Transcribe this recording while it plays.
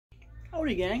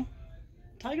Howdy gang,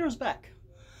 Tiger's back.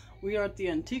 We are at the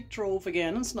Antique Trove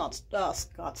again in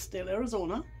Scottsdale,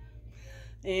 Arizona,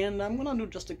 and I'm gonna do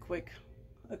just a quickie,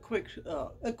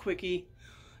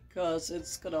 because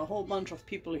it's got a whole bunch of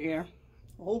people here.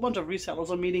 A whole bunch of resellers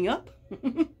are meeting up,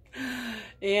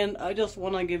 and I just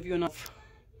want to give you enough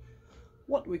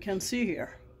what we can see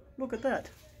here. Look at that,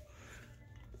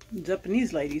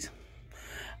 Japanese ladies.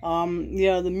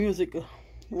 Yeah, the music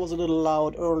was a little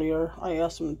loud earlier. I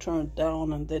asked them to turn it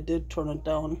down, and they did turn it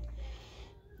down.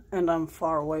 And I'm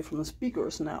far away from the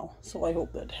speakers now, so I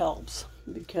hope that helps,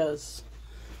 because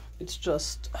it's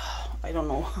just, I don't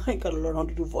know, I gotta learn how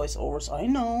to do voiceovers. I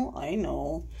know.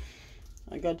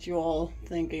 I got you all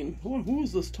thinking, well, who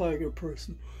is this Tiger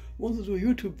person? Wants to do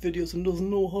YouTube videos and doesn't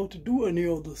know how to do any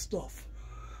of this stuff.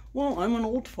 Well, I'm an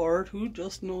old fart who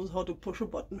just knows how to push a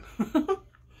button.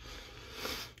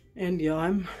 And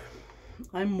yeah,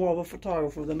 I'm more of a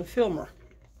photographer than a filmer.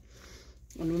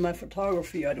 And with my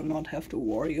photography, I do not have to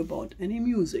worry about any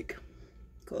music,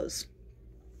 because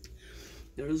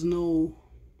there is no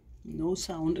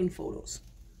sound in photos.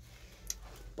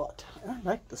 But I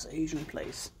like this Asian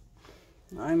place.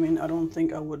 I mean, I don't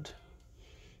think I would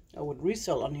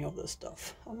resell any of this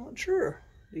stuff. I'm not sure.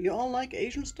 Do you all like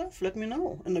Asian stuff? Let me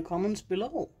know in the comments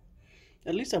below.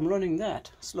 At least I'm learning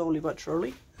that, slowly but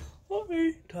surely.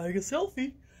 Hi, tiger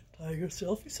selfie. Tiger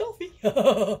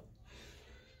selfie.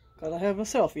 Gotta have a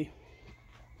selfie.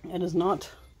 It is not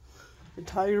a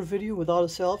tiger video without a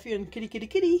selfie and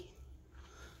kitty.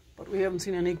 But we haven't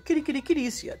seen any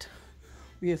kitties yet.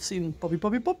 We have seen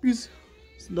puppies.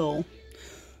 So,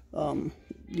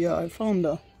 yeah, I found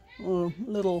a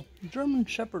little German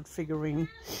Shepherd figurine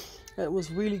that was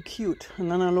really cute.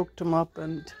 And then I looked him up,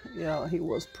 and yeah, he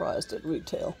was priced at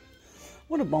retail.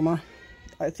 What a bummer.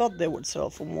 I thought they would sell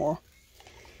for more.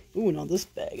 Ooh, now this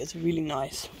bag is really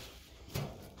nice.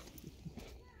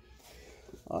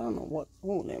 I don't know what.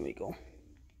 Oh, there we go.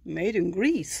 Made in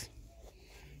Greece.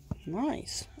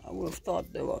 Nice. I would have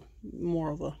thought they were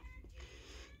more of a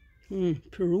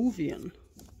Peruvian.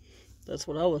 That's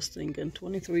what I was thinking.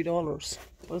 $23.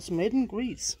 But it's made in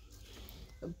Greece.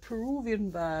 A Peruvian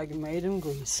bag made in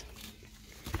Greece.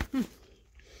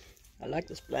 I like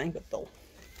this blanket though.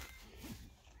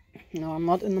 No, I'm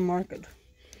not in the market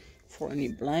for any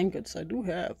blankets. I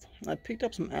picked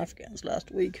up some Afghans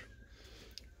last week.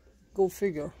 Go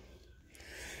figure.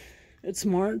 It's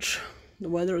March. The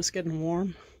weather is getting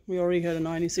warm. We already had a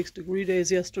 96-degree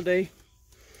days yesterday.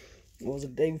 It was the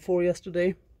day before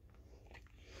yesterday.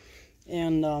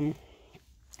 And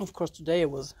of course today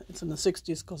it's in the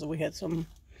 60s because we had some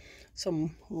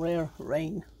rare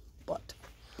rain. But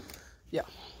yeah.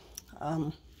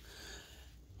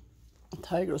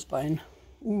 Tiger spine.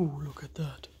 Ooh, look at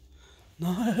that.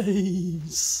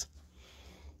 Nice.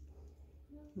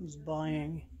 Who's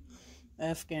buying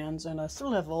Afghans? And I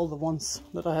still have all the ones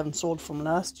that I haven't sold from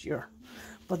last year.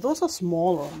 But those are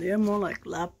smaller. They're more like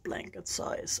lap blanket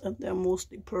size. And they're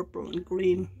mostly purple and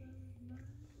green.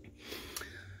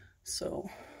 So,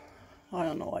 I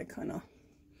don't know.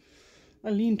 I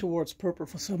lean towards purple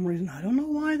for some reason. I don't know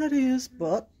why that is.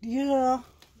 But yeah,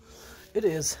 it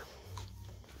is.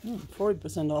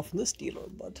 40% off this dealer,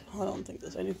 but I don't think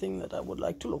there's anything that I would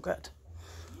like to look at.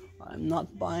 I'm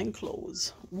not buying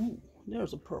clothes. Ooh,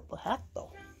 there's a purple hat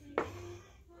though.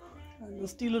 And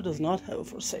this dealer does not have a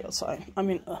for sale sign. I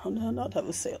mean, not have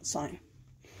a sale sign.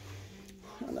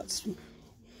 And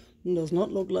does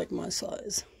not look like my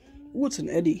size. Ooh, it's an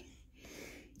Eddie.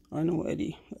 I know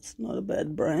Eddie. That's not a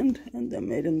bad brand, and they're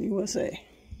made in the USA.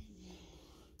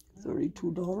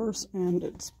 $32, and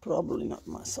it's probably not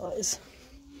my size.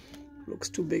 Looks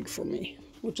too big for me,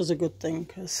 which is a good thing,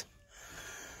 because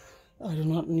I do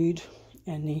not need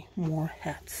any more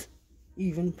hats,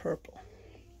 even purple.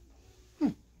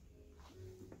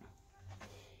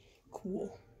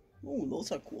 Cool. Oh,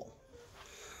 those are cool.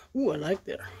 Oh, I like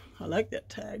that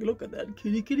tag. Look at that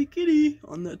kitty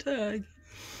on the tag,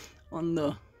 on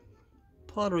the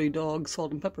Pottery Dog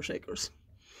salt and pepper shakers.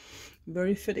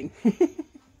 Very fitting.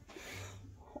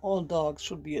 All dogs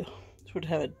should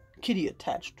have a kitty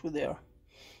attached to their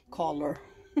collar.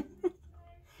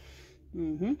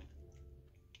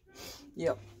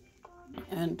 Yep.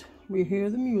 And we hear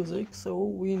the music, so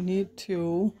we need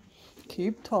to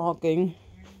keep talking,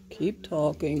 because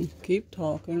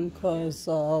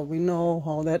we know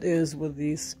how that is with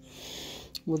these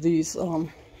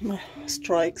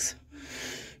strikes.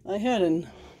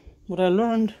 What I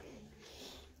learned,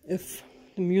 if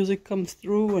the music comes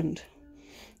through and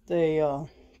they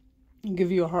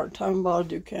give you a hard time about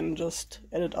it, you can just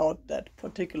edit out that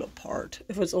particular part.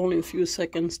 If it's only a few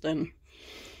seconds, then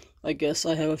I guess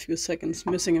I have a few seconds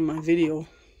missing in my video,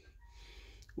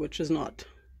 which is not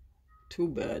too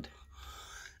bad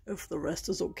if the rest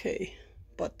is okay,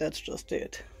 but that's just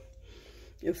it.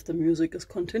 If the music is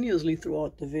continuously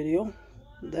throughout the video,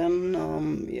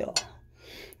 then yeah,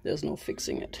 there's no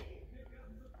fixing it.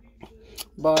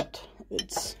 But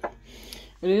it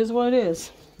is what it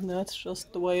is. That's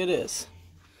just the way it is.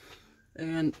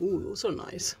 And ooh, those are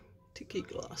nice tiki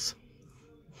glass.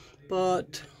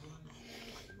 But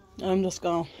I'm just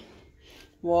gonna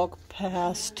walk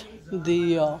past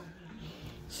the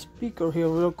speaker here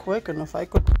real quick, and if I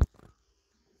could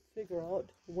figure out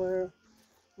where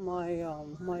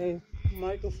my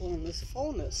microphone in this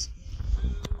phone is,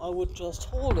 I would just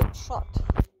hold it shut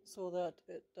so that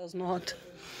it does not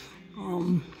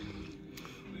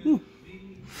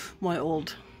my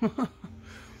old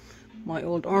my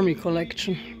old army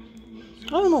collection. I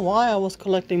don't know why I was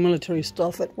collecting military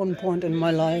stuff at one point in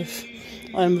my life.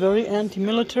 I'm very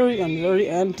anti-military and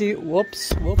very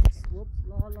whoops, la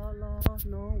la la.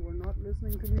 No, we're not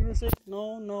listening to music.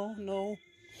 No.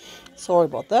 Sorry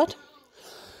about that.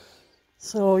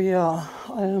 So yeah,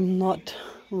 I am not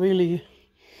really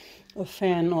a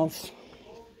fan of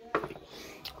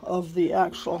the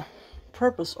actual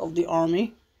purpose of the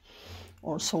army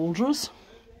or soldiers,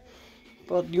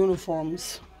 but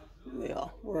uniforms, yeah,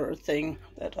 were a thing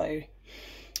that I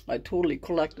totally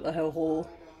collected. I have a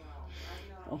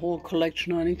whole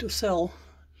collection I need to sell.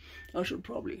 I should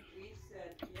probably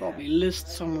list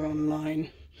somewhere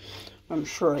online. I'm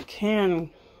sure I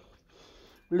can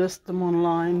list them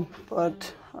online,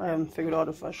 but I haven't figured out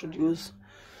if I should use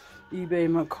eBay,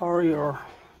 Mercari, or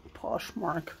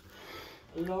Poshmark.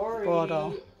 But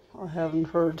I haven't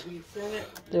heard.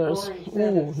 There's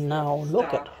ooh, now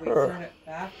look at her.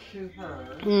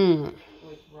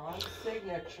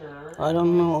 I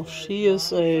don't know if she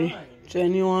is a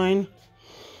genuine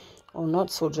or not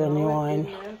so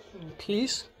genuine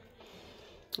piece,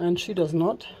 and she does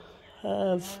not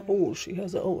have. Oh, she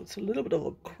has a. Oh, it's a little bit of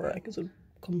a crack. Is it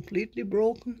completely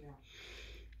broken?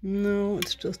 No,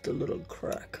 it's just a little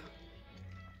crack.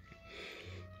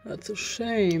 That's a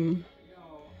shame,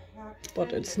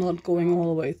 but it's not going all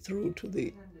the way through to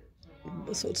the,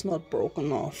 so it's not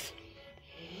broken off.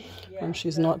 And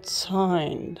she's not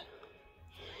signed,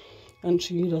 and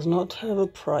she does not have a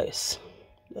price.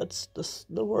 That's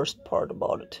the worst part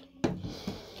about it,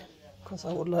 because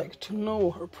I would like to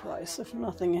know her price, if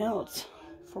nothing else,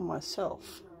 for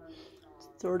myself. It's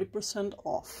 30%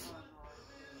 off.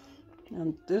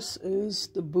 And this is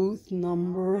the booth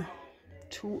number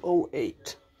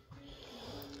 208.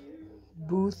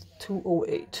 Booth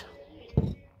 208.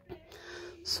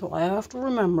 So I have to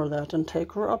remember that and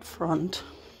take her up front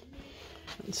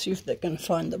and see if they can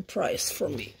find the price for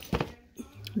me.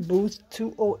 Booth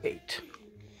 208.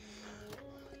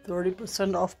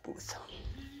 30% off booth.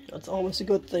 That's always a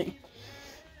good thing.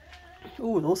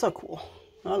 Ooh, those are cool.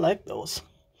 I like those.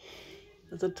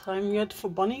 Is it time yet for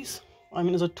bunnies? I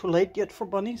mean, is it too late yet for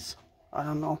bunnies? I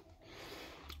don't know.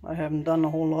 I haven't done a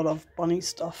whole lot of bunny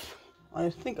stuff. I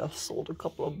think I've sold a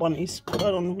couple of bunnies, but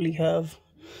I don't really have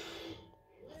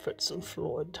Fritz and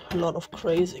Floyd. A lot of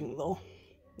crazing though.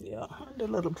 Yeah, and a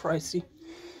little pricey,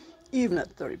 even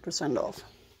at 30% off.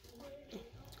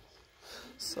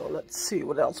 So let's see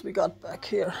what else we got back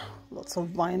here. Lots of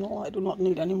vinyl. I do not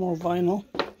need any more vinyl.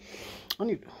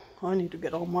 I need to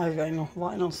get all my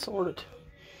vinyl sorted.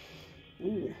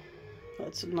 Ooh,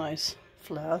 that's a nice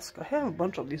flask. I have a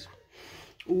bunch of these.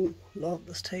 Ooh, love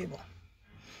this table.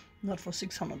 Not for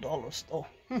 $600 though.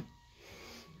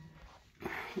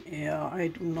 Yeah, I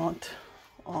do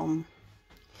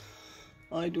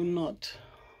not.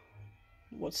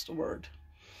 What's the word?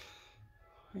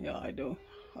 Yeah, I do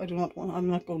not want. I'm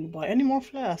not going to buy any more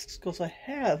flasks because I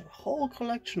have a whole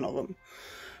collection of them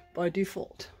by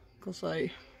default. Because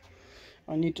I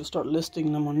need to start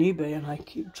listing them on eBay, and I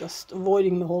keep just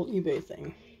avoiding the whole eBay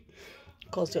thing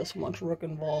because there's so much work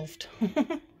involved.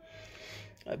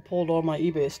 I pulled all my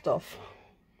eBay stuff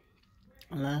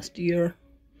last year.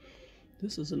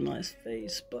 This is a nice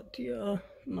vase, but yeah,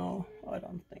 no, I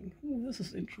don't think. Ooh, this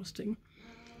is interesting.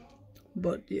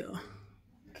 But yeah,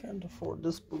 can't afford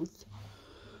this booth.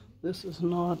 This is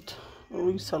not a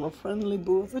reseller friendly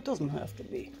booth. It doesn't have to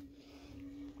be.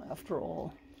 After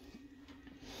all,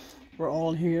 we're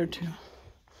all here to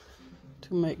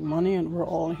make money, and we're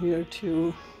all here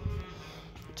to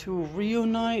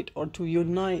reunite or to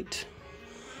unite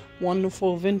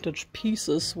wonderful vintage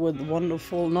pieces with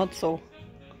wonderful not so.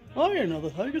 Oh, another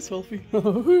tiger selfie.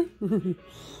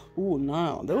 Ooh,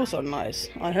 now those are nice.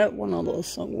 I had one of those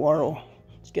saguaro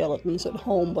skeletons at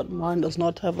home, but mine does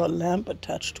not have a lamp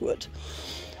attached to it.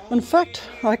 In fact,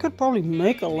 I could probably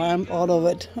make a lamp out of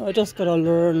it. I just gotta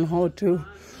learn how to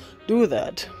do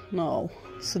that now,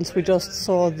 since we just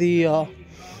saw the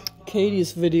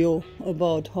Katie's video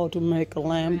about how to make a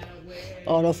lamp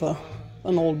out of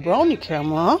an old brownie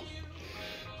camera.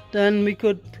 Then we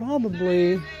could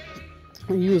probably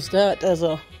use that as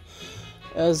a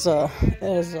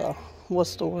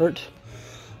what's the word?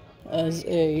 As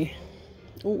a,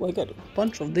 oh, I got a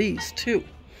bunch of these too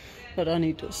that I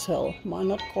need to sell. Mine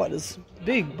not quite as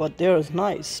big, but they're as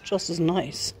nice, just as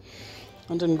nice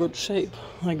and in good shape.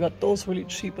 I got those really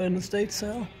cheap in the estate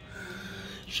sale.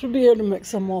 Should be able to make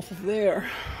some off of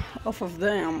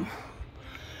them.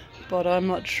 But I'm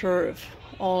not sure if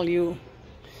all you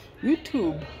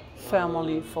YouTube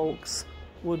family folks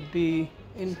would be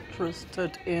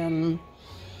interested in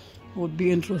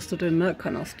that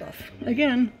kind of stuff.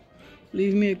 Again,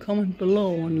 leave me a comment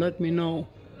below and let me know.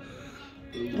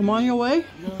 Am I on your way?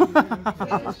 No, we're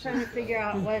just trying to figure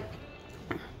out where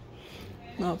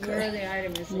the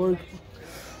item is.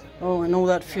 Oh, I know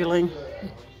that feeling.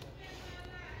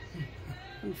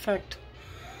 In fact,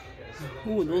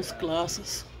 ooh, those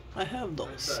glasses. I have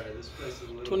those.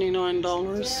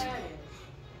 $29.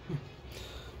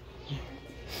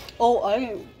 Oh,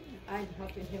 I'm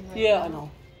helping him right yeah, now. I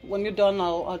know. When you're done,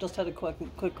 I'll just have a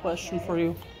quick question for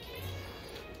you.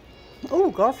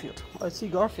 Oh, Garfield. I see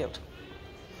Garfield.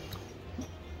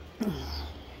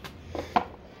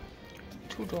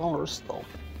 $2 though.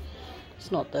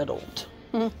 It's not that old.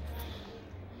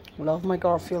 Love my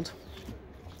Garfield.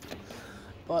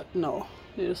 But no,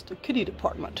 here's the kitty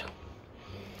department.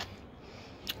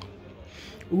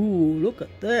 Ooh, look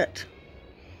at that.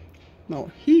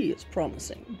 Now he is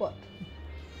promising, but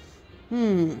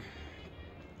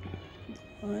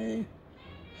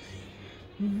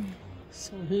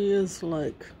so he is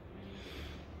like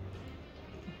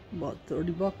about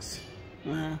 30 bucks.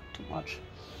 Nah, too much.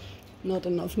 Not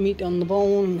enough meat on the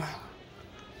bone.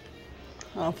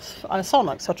 I sound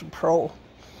like such a pro.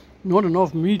 Not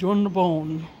enough meat on the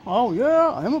bone. Oh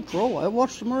yeah, I'm a pro. I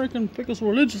watched American Pickers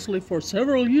religiously for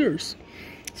several years,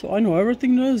 so I know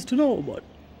everything there is to know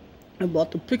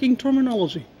about the picking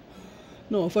terminology.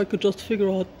 No, if I could just figure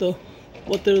out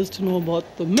what there is to know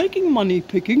about the making money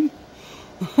picking,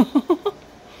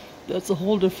 that's a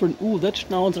whole different. Ooh, that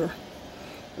schnauzer.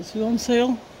 Is he on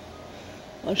sale?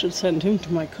 I should send him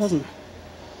to my cousin.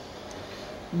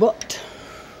 But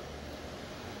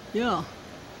yeah,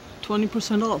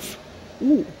 20% off.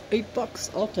 Ooh, $8.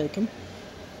 I'll take him.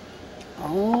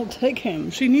 I'll take him.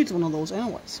 She needs one of those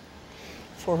anyways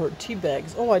for her tea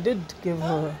bags. Oh, I did give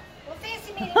her. Well,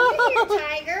 fancy meeting you here,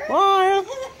 Tiger. Bye.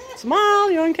 Smile.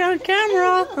 You're on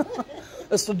camera.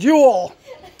 It's the duel.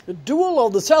 The duel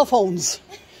of the cell phones.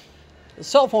 The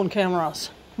cell phone cameras.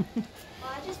 Well,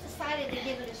 I just decided to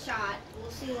give it a shot.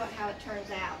 We'll see how it turns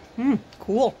out.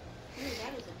 Cool. Ooh,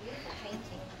 that is a beautiful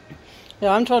painting.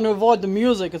 Yeah, I'm trying to avoid the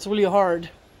music. It's really hard.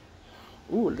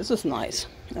 Ooh, this is nice.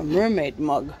 A mermaid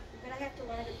mug. But I have to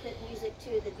learn to put music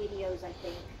to the videos, I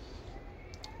think.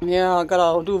 Yeah, I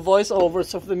gotta do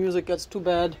voiceovers if the music gets too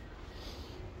bad.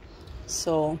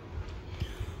 So,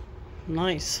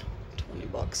 nice. 20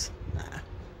 bucks. Nah.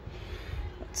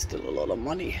 That's still a lot of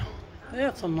money. They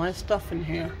have some nice stuff in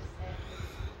here.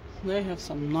 They have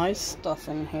some nice stuff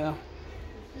in here.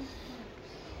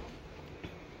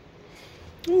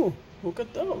 Ooh, look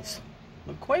at those.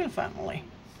 The quail family.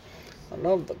 I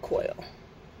love the quail.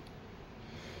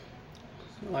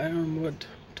 Ironwood,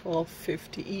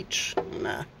 $12.50 each.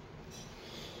 Nah.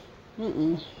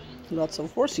 Lots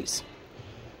of horsies.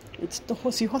 It's the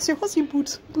horsey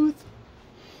booth.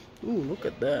 Ooh, look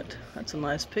at that. That's a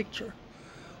nice picture.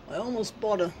 I almost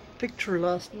bought a picture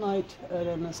last night at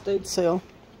an estate sale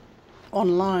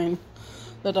online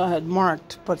that I had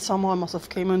marked, but somehow I must have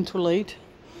came in too late.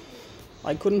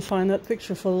 I couldn't find that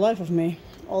picture for the life of me.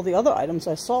 All the other items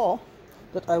I saw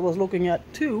that I was looking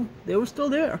at too, they were still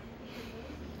there.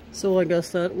 So I guess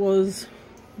that was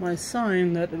my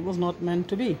sign that it was not meant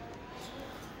to be.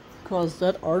 Because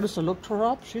that artist, I looked her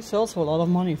up, she sells for a lot of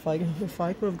money. If I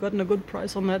could have gotten a good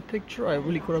price on that picture, I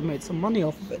really could have made some money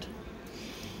off of it.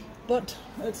 But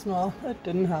it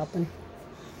didn't happen.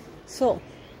 So,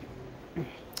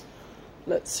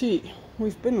 let's see.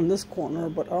 We've been in this corner,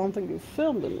 but I don't think we've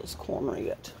filmed in this corner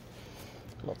yet.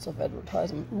 Lots of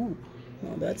advertising. Ooh,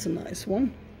 now that's a nice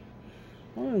one.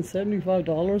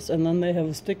 $175, and then they have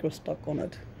a sticker stuck on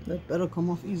it. That better come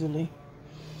off easily.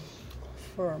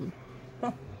 Firm.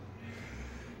 Huh.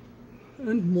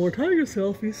 And more tiger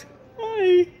selfies.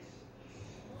 Hi!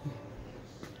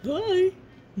 Hi!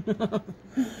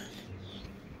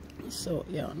 So,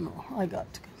 yeah, no, I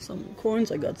got some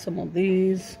coins. I got some of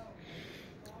these.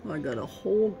 I got a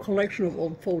whole collection of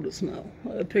old photos now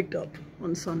I picked up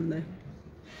on Sunday.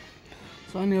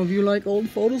 So any of you like old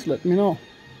photos, let me know.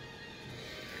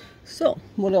 So,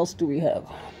 what else do we have?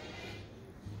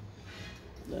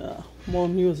 More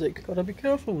music. Gotta be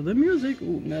careful with the music.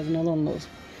 Ooh, there's another one of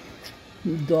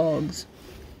those dogs.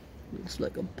 Looks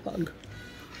like a pug.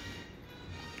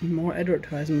 More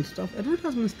advertisement stuff.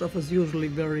 Advertisement stuff is usually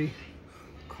very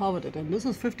coveted, and this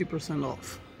is 50%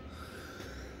 off.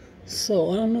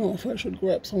 So I don't know if I should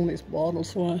grab some of these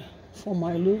bottles for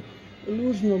my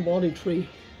illusional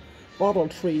bottle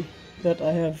tree that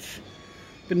I have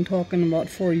been talking about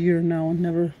for a year now and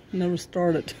never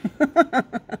started.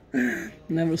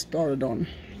 Never started on.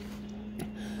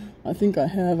 I think I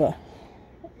have a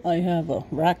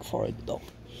rack for it though.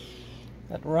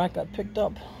 That rack I picked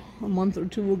up a month or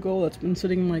two ago, that's been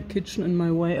sitting in my kitchen in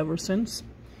my way ever since,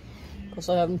 because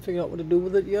I haven't figured out what to do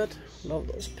with it yet. Love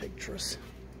those pictures.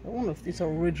 I wonder if these are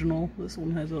original. This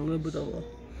one has a little bit of a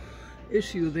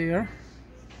issue there.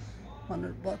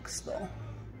 $100 though.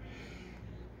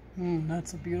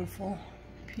 That's a beautiful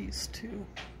piece too.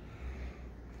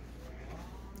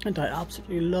 And I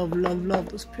absolutely love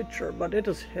this picture, but it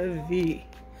is heavy.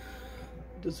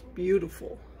 It is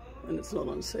beautiful, and it's not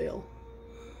on sale.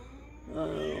 I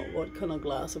don't know what kind of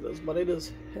glass it is, but it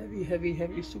is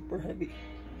heavy, super heavy.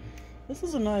 This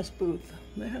is a nice booth.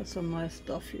 They have some nice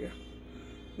stuff here.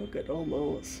 Look at all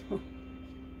those.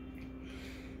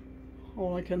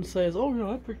 All I can say is, oh yeah,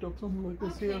 I picked up something like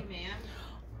this here. Man.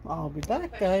 I'll be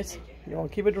back, guys. Y'all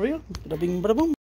keep it real. Bada bing, bada boom.